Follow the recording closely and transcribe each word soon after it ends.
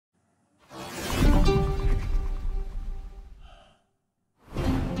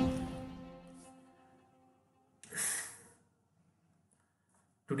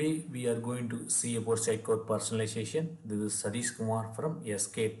Today we are going to see about Sitecore Personalization. This is Sadish Kumar from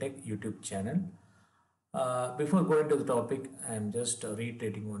SK Tech YouTube channel. Before going to the topic, I am just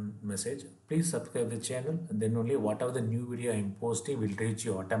reiterating one message. Please subscribe the channel, and then only whatever the new video I am posting will reach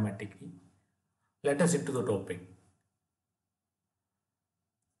you automatically. Let us into the topic.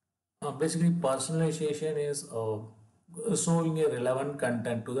 Basically, personalization is showing a relevant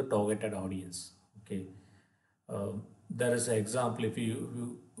content to the targeted audience. Okay. There is an example. If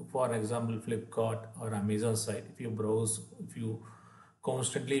for example, Flipkart or Amazon site, if you browse, if you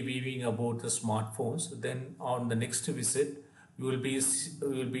constantly viewing about the smartphones, then on the next visit, you will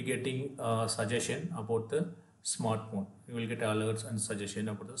be getting a suggestion about the smartphone. You will get alerts and suggestion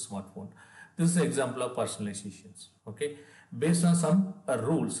about the smartphone. This is an example of personalizations. Okay, based on some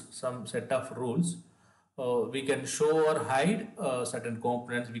rules, some set of rules, we can show or hide certain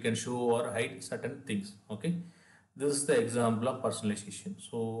components. We can show or hide certain things. Okay, this is the example of personalization.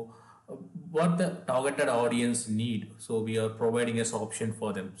 So what the targeted audience need, so we are providing as option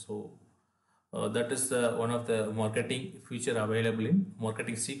for them. So that is one of the marketing feature available in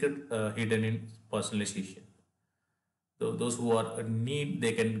marketing secret, hidden in personalization. So those who are need,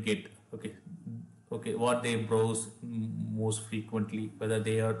 they can get. Okay, what they browse most frequently, whether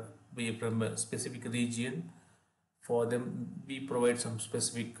they are be from a specific region. For them, we provide some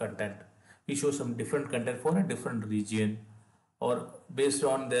specific content. We show some different content for a different region, or based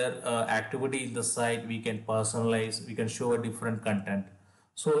on their activity in the site, we can personalize, we can show a different content.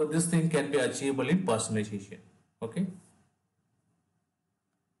 So this thing can be achievable in personalization. Okay,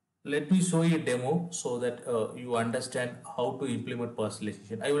 let me show you a demo so that you understand how to implement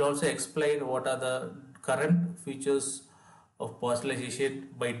personalization. I will also explain what are the current features of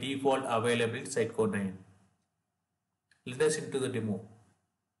personalization by default available in Sitecore 9. Let us into the demo.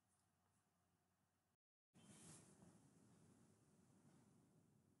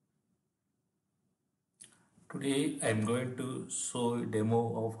 Today I am going to show a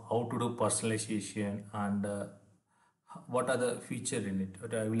demo of how to do personalization and what are the feature in it.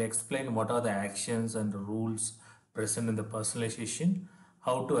 Okay, I will explain what are the actions and the rules present in the personalization,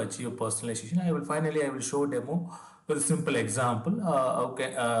 how to achieve personalization. I will show demo with a simple example.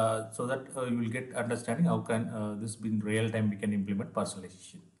 So that you will get understanding how can this be in real time we can implement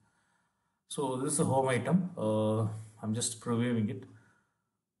personalization. So this is a home item. I'm just previewing it.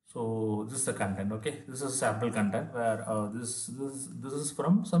 So this is the content. Okay, this is sample content where this is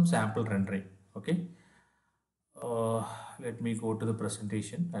from some sample rendering. Okay. Uh, Let me go to the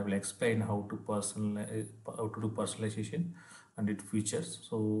presentation. I will explain how to do personalization and its features.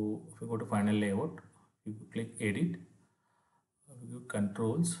 So if you go to final layout, you click edit,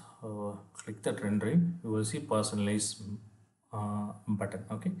 controls, click that rendering, you will see personalize button.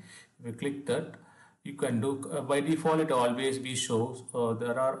 Okay, if you click that, you can do by default it always be shows.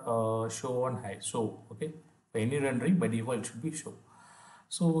 There are show on high. So okay, for any rendering by default it should be show.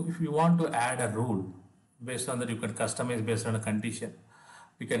 So if you want to add a rule, based on that you can customize based on a condition.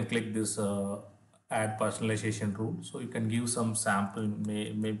 You can click this add personalization rule. So you can give some sample,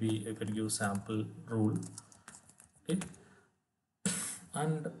 maybe you can give sample rule. Okay,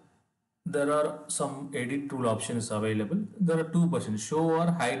 and there are some edit tool options available. There are two versions, show or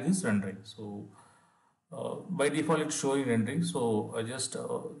hide this rendering. So by default it's showing rendering. So just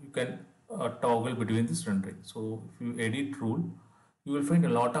you can toggle between this rendering. So if you edit rule, you will find a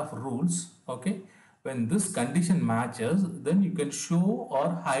lot of rules. Okay, when this condition matches, then you can show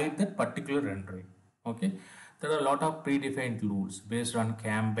or hide that particular rendering. Okay, there are a lot of predefined rules based on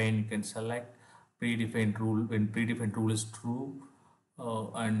campaign. You can select predefined rule when predefined rule is true,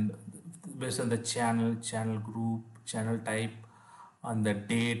 and based on the channel group, channel type, on the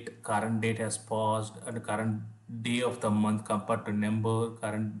date, current date has passed, and current day of the month compared to number,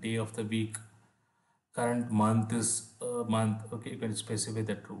 current day of the week, current month is month. Okay, you can specify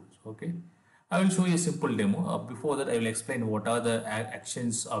the rules. Okay, I will show you a simple demo. Before that, I will explain what are the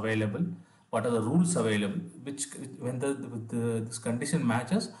actions available, what are the rules available, which when this condition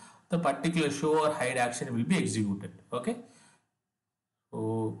matches, the particular show or hide action will be executed. Okay,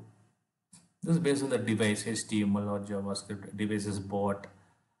 so this is based on the device HTML or JavaScript devices bot.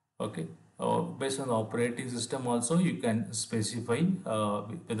 Okay, based on the operating system also you can specify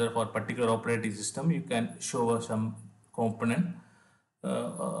whether for particular operating system you can show some component.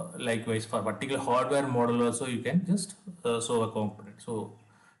 Likewise for particular hardware model also you can just show a component. So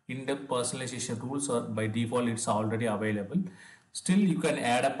in-depth personalization rules are by default it's already available. Still you can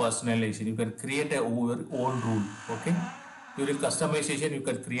add a personalization, you can create a own rule. Okay, during customization you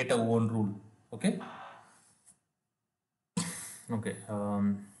can create a own rule. Okay. Okay,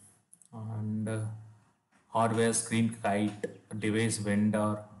 and hardware screen kite, device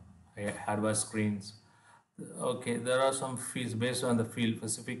vendor, hardware screens. Okay, there are some fields based on the field,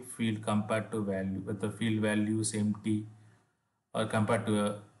 specific field compared to value. With the field value is empty or compared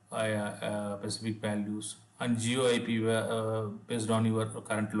to specific values. And GeoIP, based on your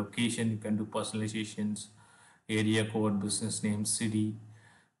current location, you can do personalizations, area code, business name, city,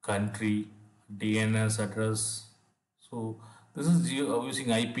 country, DNS address. So this is using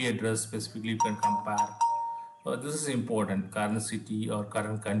IP address specifically. You can compare. This is important. Current city or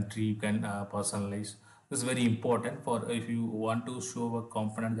current country you can personalize. This is very important for if you want to show a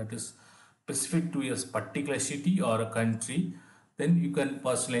component that is specific to a particular city or a country, then you can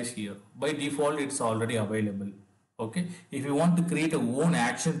personalize here. By default, it's already available. Okay. If you want to create a own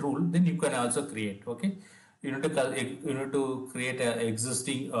action rule, then you can also create. Okay. You need to create an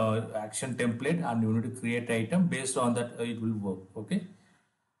existing action template, and you need to create item based on that it will work. Okay.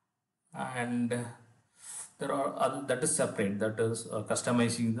 And there are other that is separate, that is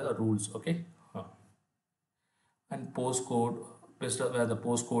customizing the rules. Okay. Uh, and postcode, based on where the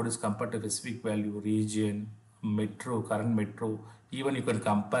postcode is compared to specific value, region, metro, current metro. Even you can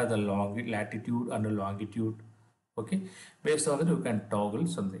compare the long latitude and the longitude. Okay. Based on that you can toggle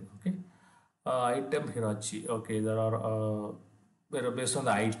something. Okay. Item hierarchy. Okay, there are based on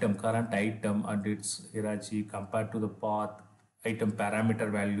the item, current item and its hierarchy compared to the path, item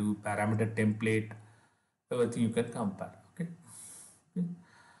parameter value, parameter template, everything you can compare. Okay. Okay.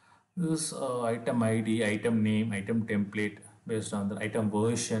 This item ID, item name, item template based on the item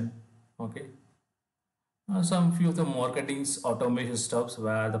version. Okay. Some few of the marketing's automation stuffs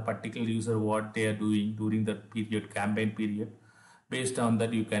where the particular user what they are doing during that period, campaign period. Based on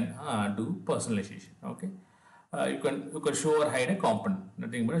that, you can do personalization. Okay. You can show or hide a component.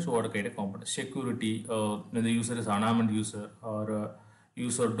 Nothing but show or hide a component. Security. When the user is unarmed user or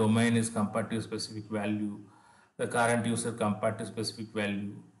user domain is compared to a specific value. The current user compared to specific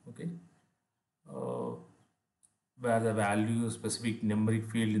value. Okay. Uh, where the value specific numeric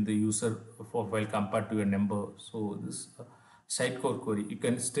field in the user profile compared to a number. So this Sitecore query, you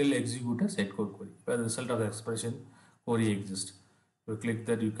can still execute a Sitecore query where the result of the expression query exists. You click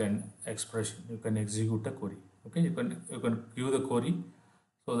that, you can expression, you can execute a query. Okay, you can give the query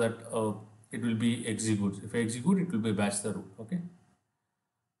so that it will be executed. If I execute, it will be batch the rule. Okay.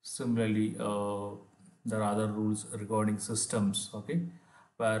 Similarly, there are other rules regarding systems. Okay,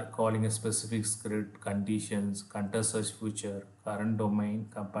 where calling a specific script, conditions, contest search feature, current domain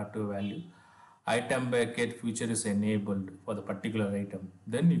compared to a value, item bucket feature is enabled for the particular item.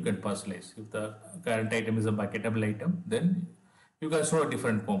 Then you can personalize. If the current item is a bucketable item, then you can show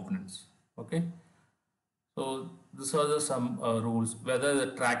different components. Okay. So these are the some rules. Whether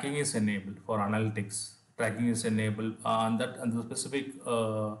the tracking is enabled for analytics, tracking is enabled on that and the specific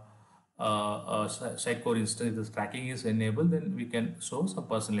site core instance. If the tracking is enabled, then we can show some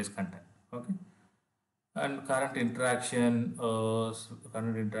personalized content. Okay, and current interaction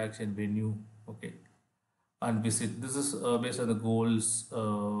venue. Okay, and visit. This is based on the goals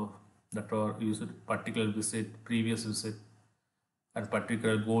that are used. Particular visit, previous visit, and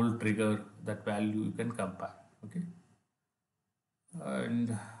particular goal trigger. That value you can compare. Okay.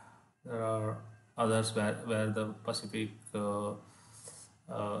 And there are others where the Pacific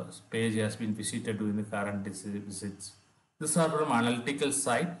page has been visited during the current visits. This are from analytical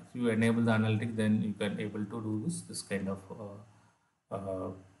side. If you enable the analytic, then you can able to do this kind of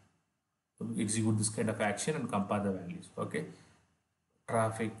execute this kind of action and compare the values. Okay,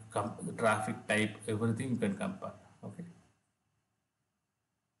 the traffic type, everything you can compare. Okay.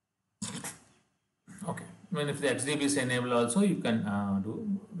 Okay. When if the XDB is enabled also, you can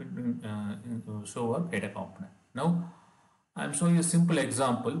do show a data component. Now, I'm showing a simple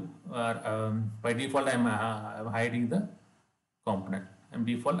example where by default I'm hiding the component. I'm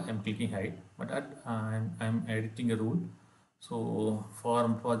default I'm clicking hide, but I'm editing a rule. So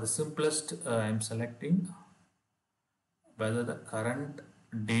for the simplest, I'm selecting whether the current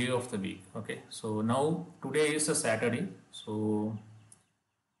day of the week. Okay. So now today is a Saturday. So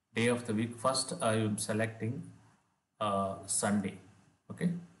day of the week. First, I am selecting Sunday. Okay,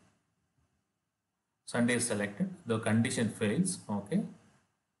 Sunday is selected. The condition fails. Okay,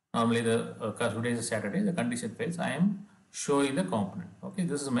 normally the today is Saturday. The condition fails. I am showing the component. Okay,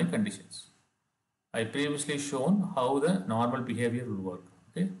 this is my conditions. I previously shown how the normal behavior will work.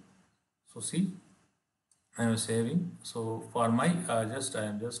 Okay, so see, I am saving. So for my I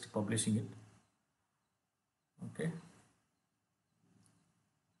am just publishing it. Okay.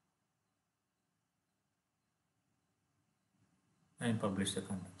 And publish the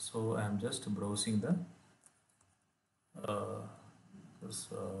content. So I am just browsing the this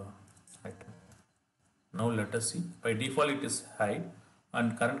item. Now let us see. By default it is hide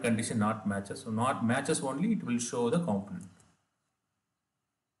and current condition not matches. So not matches only it will show the component.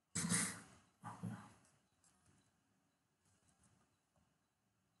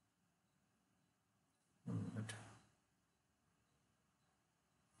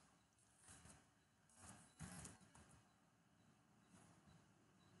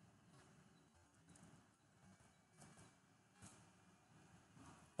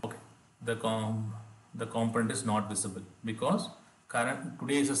 Okay, the component is not visible because current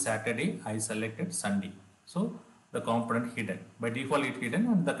today is a Saturday. I selected Sunday, so the component hidden. By default, it hidden,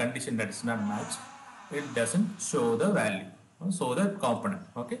 and the condition that is not matched, it doesn't show the value. So the component.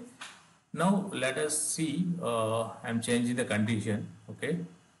 Okay. Now let us see. I'm changing the condition. Okay.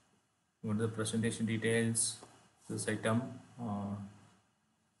 Go to the presentation details. This item.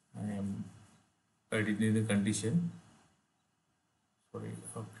 I am editing the condition. Sorry,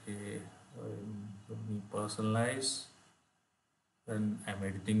 okay, let me personalize. Then I'm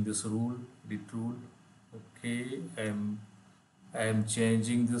editing this rule, edit rule. Okay, I'm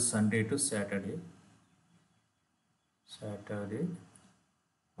changing this Sunday to Saturday. Saturday.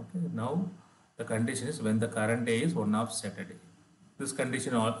 Okay, now the condition is when the current day is one of Saturday. This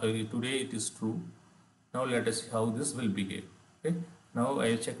condition today it is true. Now let us see how this will behave. Okay, now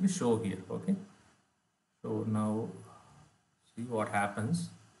I check the show here. Okay, so now see what happens.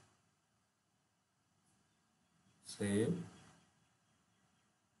 Save.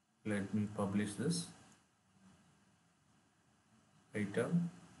 Let me publish this item.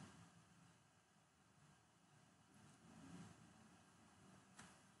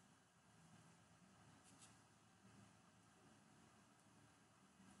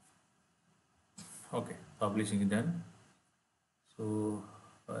 Okay, publishing it done. So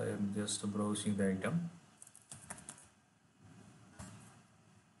I am just browsing the item.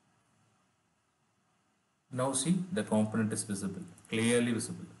 Now see the component is visible, clearly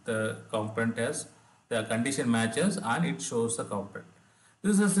visible. The component has the condition matches and it shows the component.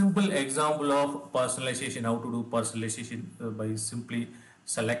 This is a simple example of personalization, how to do personalization by simply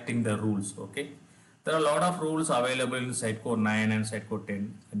selecting the rules. Okay, there are a lot of rules available in Sitecore 9 and Sitecore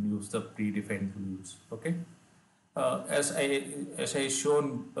 10 and use the predefined rules. Okay. As I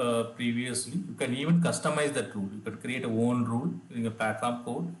shown previously, you can even customize that rule. You can create a own rule in a platform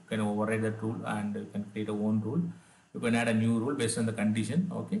code. You can override that rule and you can create a own rule. You can add a new rule based on the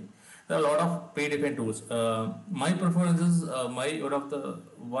condition. Okay, there are a lot of predefined rules. My preference is my one of the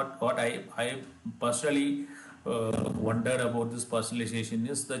what I personally wondered about this personalization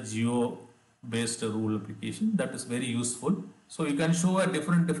is the geo based rule application that is very useful. So you can show a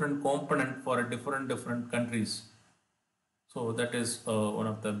different component for a different countries. So that is one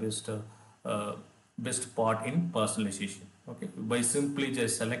of the best part in personalization. Okay, by simply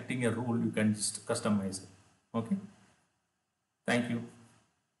just selecting a rule, you can just customize it. Okay, thank you.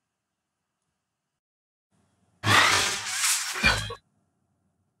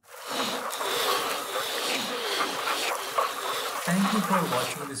 Thank you for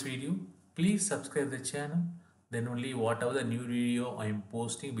watching this video. Please subscribe the channel. Then only whatever the new video I am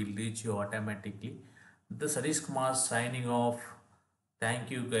posting will reach you automatically. This Harish Kumar signing off.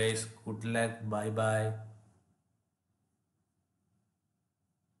 Thank you guys. Good luck. Bye bye.